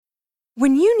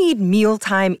When you need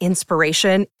mealtime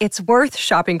inspiration, it's worth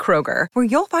shopping Kroger, where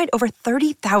you'll find over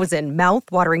 30,000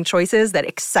 mouth-watering choices that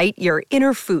excite your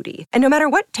inner foodie. And no matter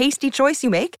what tasty choice you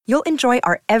make, you'll enjoy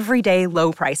our everyday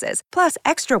low prices, plus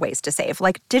extra ways to save,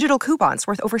 like digital coupons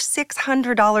worth over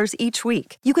 $600 each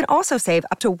week. You can also save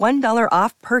up to $1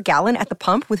 off per gallon at the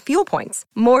pump with fuel points.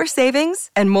 More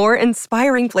savings and more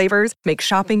inspiring flavors make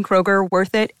shopping Kroger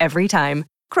worth it every time.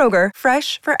 Kroger,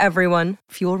 fresh for everyone.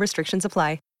 Fuel restrictions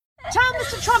apply. Tell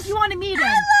Mr. Trump you want to meet him.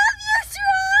 I love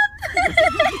you,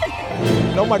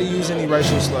 Trump! Nobody used any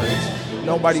racial slurs.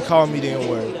 Nobody called me the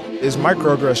N-word. It's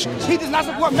microaggressions. He does not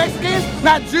support Mexicans,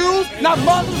 not Jews, not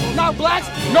Muslims, not blacks,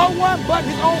 no one but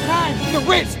his own kind, the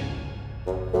rich.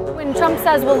 When Trump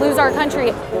says we'll lose our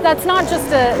country, that's not just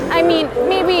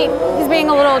maybe he's being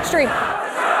a little extreme.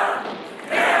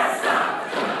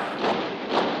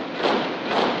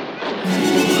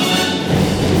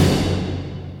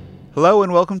 Hello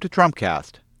and welcome to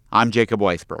Trumpcast. I'm Jacob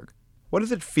Weisberg. What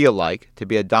does it feel like to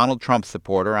be a Donald Trump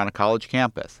supporter on a college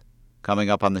campus? Coming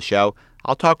up on the show,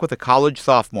 I'll talk with a college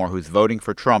sophomore who's voting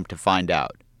for Trump to find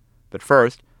out. But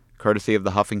first, courtesy of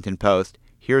the Huffington Post,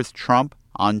 here's Trump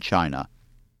on China.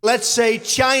 Let's say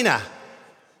China.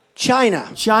 China.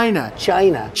 China.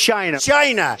 China. China.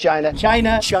 China. China.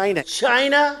 China. China.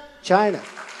 China. China.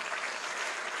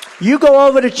 You go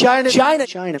over to China. China.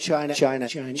 China. China. China.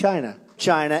 China. China.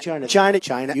 China. China. China.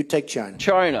 China. You take China.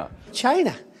 China.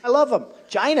 China. I love them.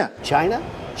 China. China.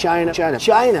 China. China.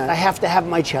 China. I have to have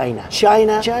my China.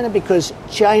 China. China because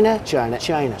China. China.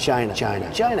 China. China.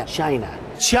 China. China. China.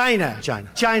 China, China,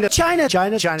 China, China,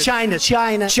 China, China, China,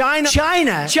 China, China,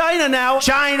 China, China now,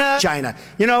 China, China.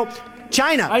 You know,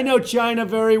 China. I know China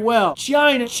very well.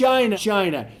 China, China,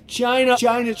 China, China,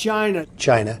 China, China.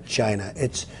 China, China.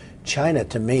 It's China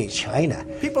to me, China.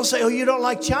 People say, oh, you don't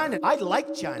like China. I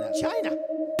like China. China.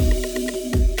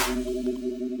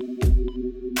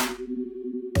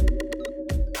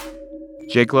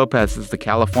 Jake Lopez is the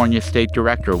California State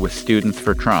Director with Students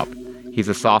for Trump. He's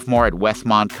a sophomore at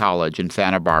Westmont College in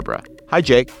Santa Barbara. Hi,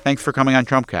 Jake. Thanks for coming on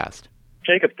Trumpcast.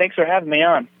 Jacob, thanks for having me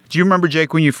on. Do you remember,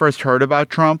 Jake, when you first heard about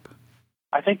Trump?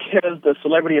 I think it was the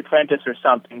Celebrity Apprentice or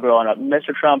something growing up.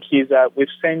 Mr. Trump, he's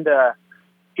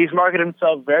marketed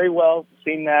himself very well.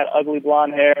 Seen that ugly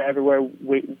blonde hair everywhere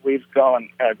we've gone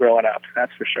growing up,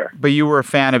 that's for sure. But you were a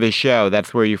fan of his show.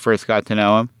 That's where you first got to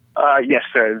know him? Yes,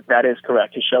 sir. That is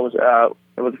correct. His show was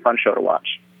it was a fun show to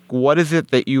watch. What is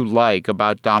it that you like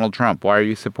about Donald Trump? Why are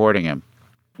you supporting him?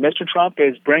 Mr. Trump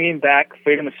is bringing back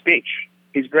freedom of speech.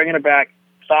 He's bringing back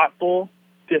thoughtful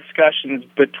discussions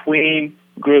between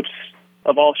groups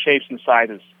of all shapes and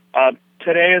sizes.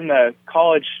 Today in the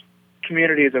college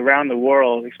communities around the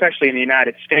world, especially in the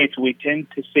United States, we tend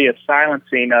to see a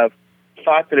silencing of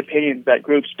thoughts and opinions that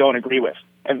groups don't agree with.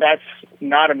 And that's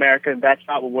not America. That's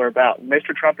not what we're about.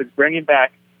 Mr. Trump is bringing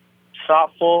back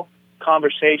thoughtful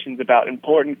conversations about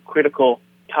important, critical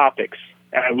topics,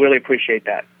 and I really appreciate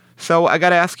that. So I got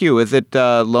to ask you, is it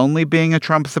lonely being a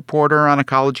Trump supporter on a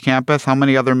college campus? How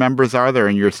many other members are there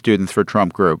in your Students for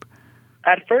Trump group?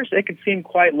 At first, it could seem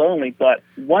quite lonely, but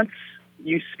once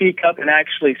you speak up and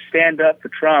actually stand up for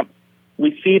Trump,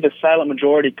 we see the silent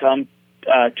majority come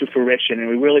to fruition, and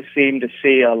we really seem to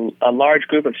see a large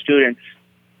group of students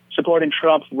supporting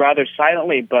Trump rather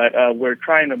silently, but we're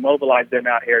trying to mobilize them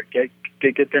out here,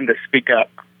 get them to speak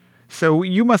up. So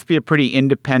you must be a pretty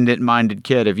independent-minded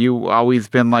kid. Have you always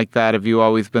been like that? Have you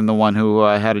always been the one who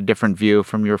had a different view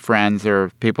from your friends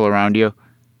or people around you?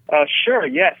 Sure,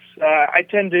 yes. I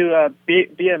tend to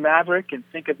be a maverick and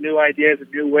think of new ideas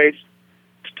and new ways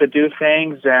to do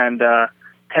things, and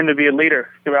tend to be a leader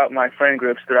throughout my friend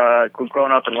groups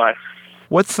growing up in life.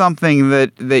 What's something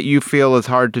that you feel is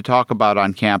hard to talk about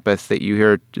on campus that you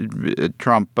hear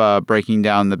Trump breaking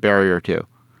down the barrier to?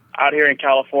 Out here in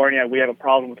California, we have a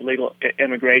problem with illegal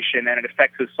immigration, and it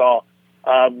affects us all.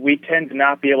 We tend to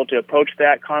not be able to approach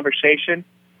that conversation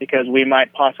because we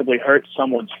might possibly hurt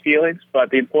someone's feelings. But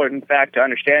the important fact to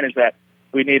understand is that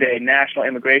we need a national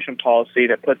immigration policy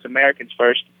that puts Americans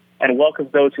first and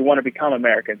welcomes those who want to become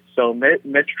Americans. So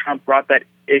Mr. Trump brought that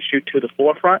issue to the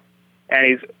forefront, and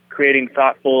he's creating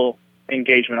thoughtful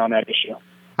engagement on that issue.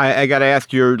 I got to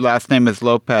ask, your last name is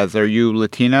Lopez. Are you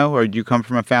Latino, or do you come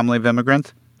from a family of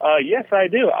immigrants? Yes, I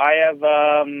do. I have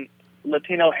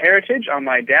Latino heritage on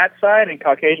my dad's side and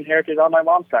Caucasian heritage on my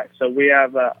mom's side. So we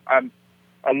have, I'm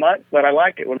a mutt, but I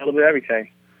like it with a little bit of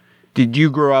everything. Did you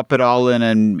grow up at all in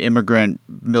an immigrant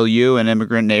milieu, an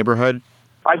immigrant neighborhood?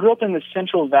 I grew up in the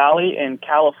Central Valley in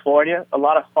California, a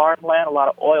lot of farmland, a lot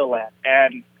of oil land.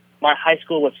 And my high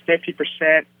school was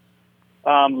 50%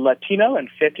 Latino and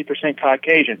 50%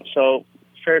 Caucasian. So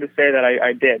fair to say that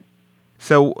I did.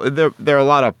 So there are a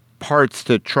lot of parts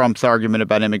to Trump's argument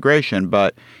about immigration,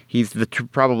 but he's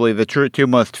probably the two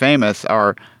most famous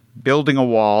are building a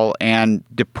wall and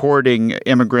deporting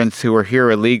immigrants who are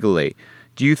here illegally.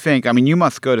 Do you think, I mean, you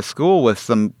must go to school with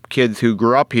some kids who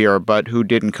grew up here but who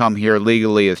didn't come here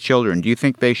legally as children. Do you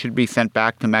think they should be sent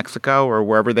back to Mexico or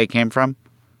wherever they came from?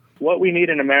 What we need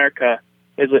in America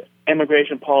is an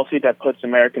immigration policy that puts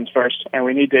Americans first, and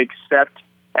we need to accept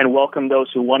and welcome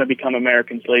those who want to become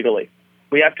Americans legally.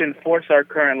 We have to enforce our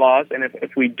current laws, and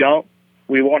if we don't,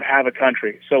 we won't have a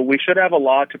country. So we should have a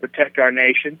law to protect our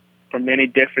nation from many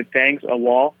different things, a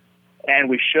wall, and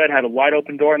we should have a wide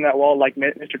open door in that wall like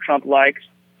Mr. Trump likes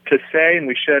to say, and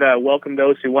we should welcome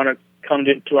those who want to come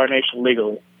to our nation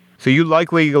legally. So you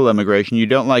like legal immigration, you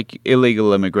don't like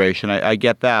illegal immigration. I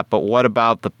get that, but what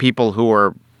about the people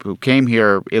who came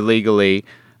here illegally,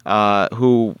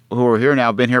 who are here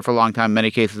now, been here for a long time, in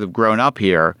many cases have grown up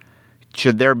here?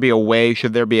 Should there be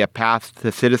a path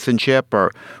to citizenship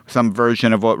or some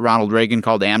version of what Ronald Reagan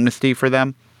called amnesty for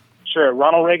them? Sure.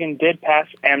 Ronald Reagan did pass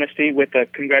amnesty with the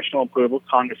congressional approval.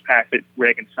 Congress passed it.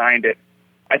 Reagan signed it.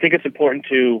 I think it's important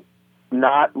to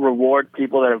not reward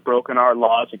people that have broken our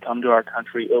laws and come to our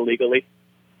country illegally.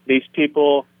 These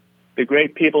people, the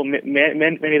great people,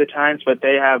 many of the times, but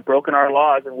they have broken our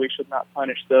laws, and we should not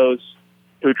punish those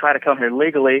who try to come here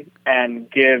legally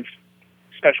and give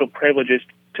special privileges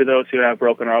to those who have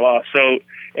broken our laws. So,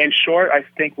 in short, I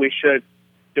think we should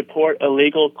deport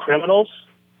illegal criminals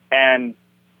and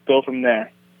go from there.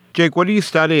 Jake, what are you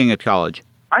studying at college?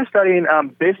 I'm studying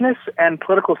business and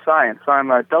political science.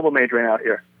 I'm a double majoring out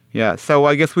here. Yeah, so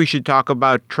I guess we should talk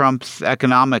about Trump's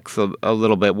economics a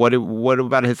little bit. What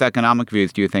about his economic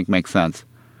views do you think makes sense?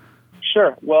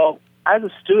 Sure. Well, as a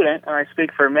student, and I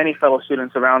speak for many fellow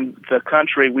students around the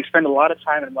country, we spend a lot of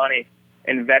time and money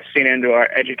investing into our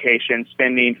education,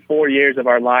 spending 4 years of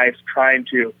our lives trying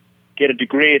to get a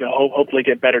degree to hopefully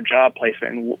get better job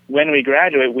placement. And when we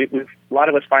graduate, a lot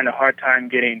of us find a hard time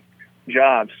getting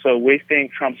jobs. So we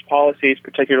think Trump's policies,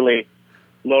 particularly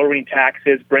lowering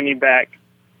taxes, bringing back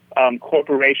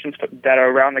corporations that are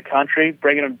around the country,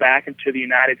 bringing them back into the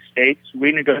United States,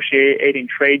 renegotiating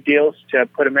trade deals to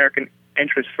put American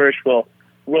interests first will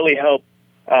really help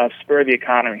spur the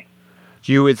economy.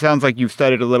 It sounds like you've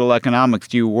studied a little economics.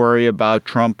 Do you worry about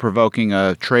Trump provoking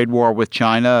a trade war with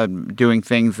China, doing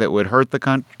things that would hurt the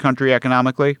country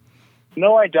economically?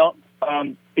 No, I don't,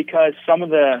 because some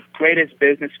of the greatest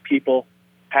business people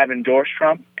have endorsed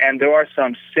Trump, and there are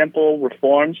some simple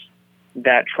reforms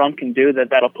that Trump can do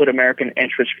that'll put American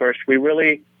interests first. We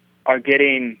really are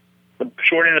getting the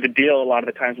short end of the deal a lot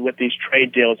of the times with these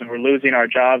trade deals, and we're losing our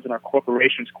jobs and our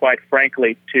corporations, quite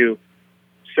frankly, to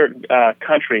certain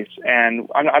countries. And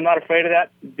I'm not afraid of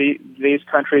that. These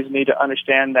countries need to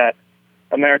understand that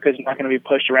America is not going to be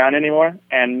pushed around anymore,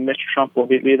 and Mr. Trump will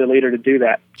be the leader to do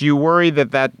that. Do you worry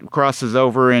that crosses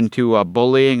over into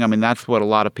bullying? I mean, that's what a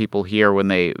lot of people hear when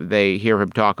they hear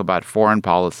him talk about foreign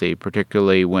policy,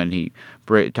 particularly when he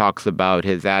talks about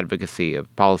his advocacy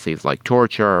of policies like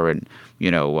torture and,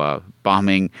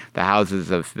 bombing the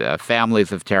houses of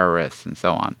families of terrorists and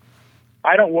so on.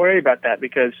 I don't worry about that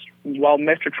because while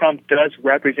Mr. Trump does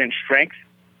represent strength,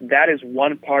 that is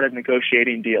one part of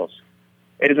negotiating deals.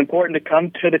 It is important to come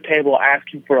to the table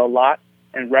asking for a lot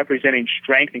and representing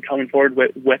strength and coming forward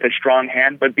with a strong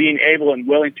hand, but being able and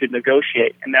willing to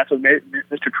negotiate. And that's what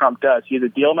Mr. Trump does. He's a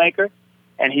deal maker,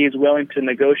 and he is willing to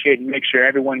negotiate and make sure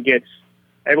everyone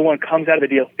comes out of the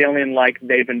deal feeling like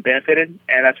they've been benefited,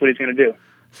 and that's what he's going to do.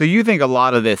 So you think a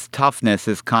lot of this toughness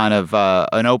is kind of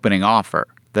an opening offer,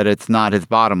 that it's not his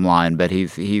bottom line, but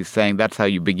he's saying that's how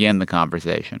you begin the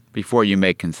conversation before you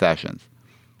make concessions.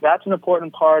 That's an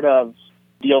important part of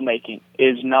deal making,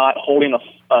 is not holding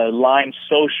a line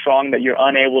so strong that you're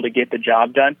unable to get the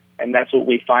job done. And that's what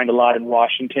we find a lot in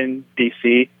Washington,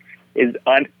 D.C., is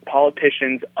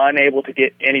politicians unable to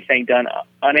get anything done,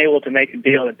 unable to make a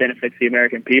deal that benefits the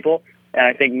American people. And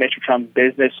I think Mr. Trump's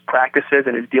business practices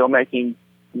and his deal making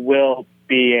will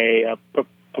be a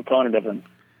proponent of them.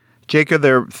 Jake, are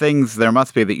there things there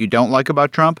must be that you don't like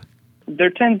about Trump? There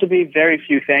tend to be very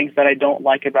few things that I don't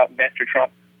like about Mr.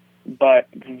 Trump, but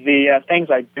the things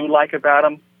I do like about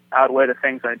him outweigh the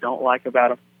things I don't like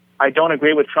about him. I don't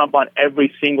agree with Trump on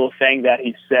every single thing that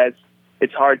he says.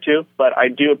 It's hard to, but I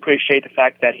do appreciate the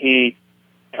fact that he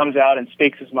comes out and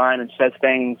speaks his mind and says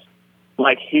things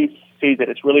like he sees it.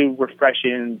 It's really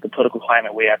refreshing in the political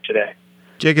climate we have today.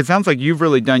 Jake, it sounds like you've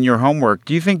really done your homework.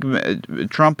 Do you think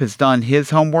Trump has done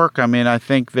his homework? I mean, I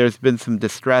think there's been some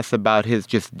distress about his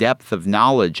just depth of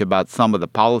knowledge about some of the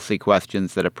policy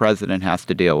questions that a president has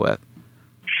to deal with.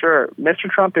 Sure. Mr.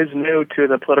 Trump is new to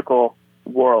the political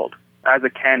world. as a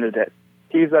candidate.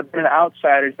 He's been an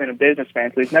outsider, he's been a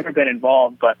businessman, so he's never been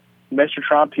involved. But Mr.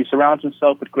 Trump, he surrounds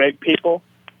himself with great people.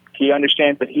 He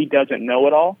understands that he doesn't know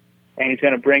it all, and he's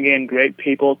going to bring in great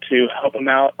people to help him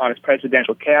out on his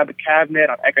presidential cabinet,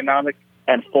 on economic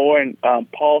and foreign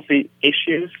policy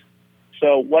issues.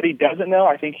 So what he doesn't know,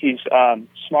 I think he's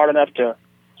smart enough to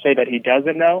say that he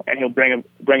doesn't know, and he'll bring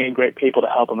in great people to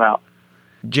help him out.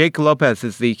 Jake Lopez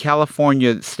is the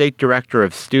California State Director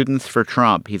of Students for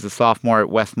Trump. He's a sophomore at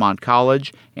Westmont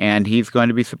College, and he's going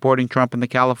to be supporting Trump in the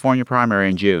California primary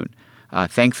in June.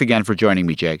 Thanks again for joining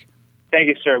me, Jake. Thank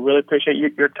you, sir. Really appreciate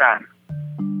your time.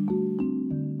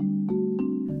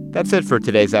 That's it for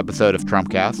today's episode of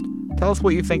Trumpcast. Tell us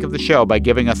what you think of the show by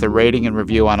giving us a rating and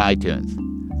review on iTunes.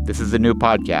 This is a new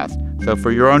podcast, so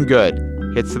for your own good,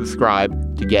 hit subscribe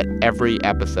to get every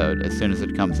episode as soon as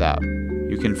it comes out.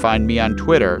 You can find me on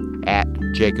Twitter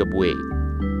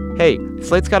 @JacobWee. Hey,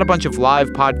 Slate's got a bunch of live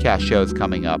podcast shows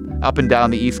coming up and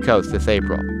down the East Coast this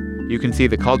April. You can see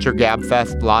the Culture Gab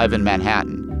Fest live in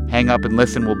Manhattan. Hang Up and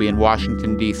Listen will be in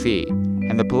Washington, D.C.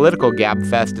 And the Political Gab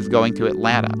Fest is going to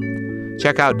Atlanta.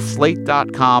 Check out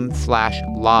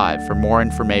slate.com/live for more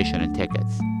information and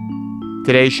tickets.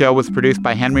 Today's show was produced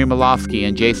by Henry Malofsky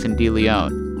and Jason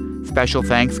DeLeon. Special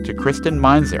thanks to Kristen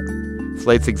Meinzer.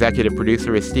 Slate's executive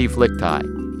producer is Steve Lickteig.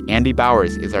 Andy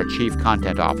Bowers is our chief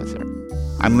content officer.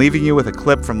 I'm leaving you with a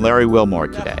clip from Larry Wilmore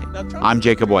today. I'm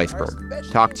Jacob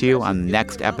Weisberg. Talk to you on the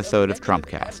next episode of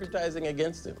Trumpcast.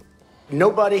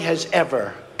 Nobody has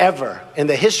ever in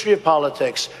the history of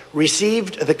politics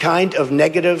received the kind of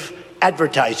negative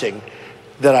advertising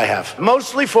that I have.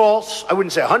 Mostly false. I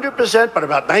wouldn't say 100%, but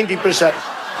about 90%.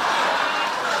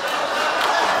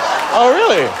 Oh,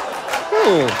 really?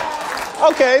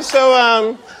 Okay,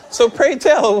 so pray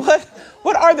tell,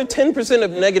 what are the 10%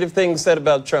 of negative things said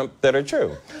about Trump that are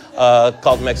true?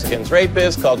 Called Mexicans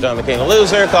rapists, called John McCain a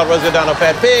loser, called Rosie O'Donnell a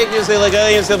fat pig, used illegal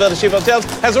aliens to build cheap hotels,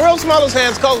 has the world's smallest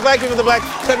hands, calls black people the black,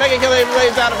 said Megyn Kelly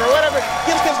lays out of her, whatever,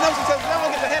 gives kids notes and says no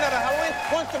one gets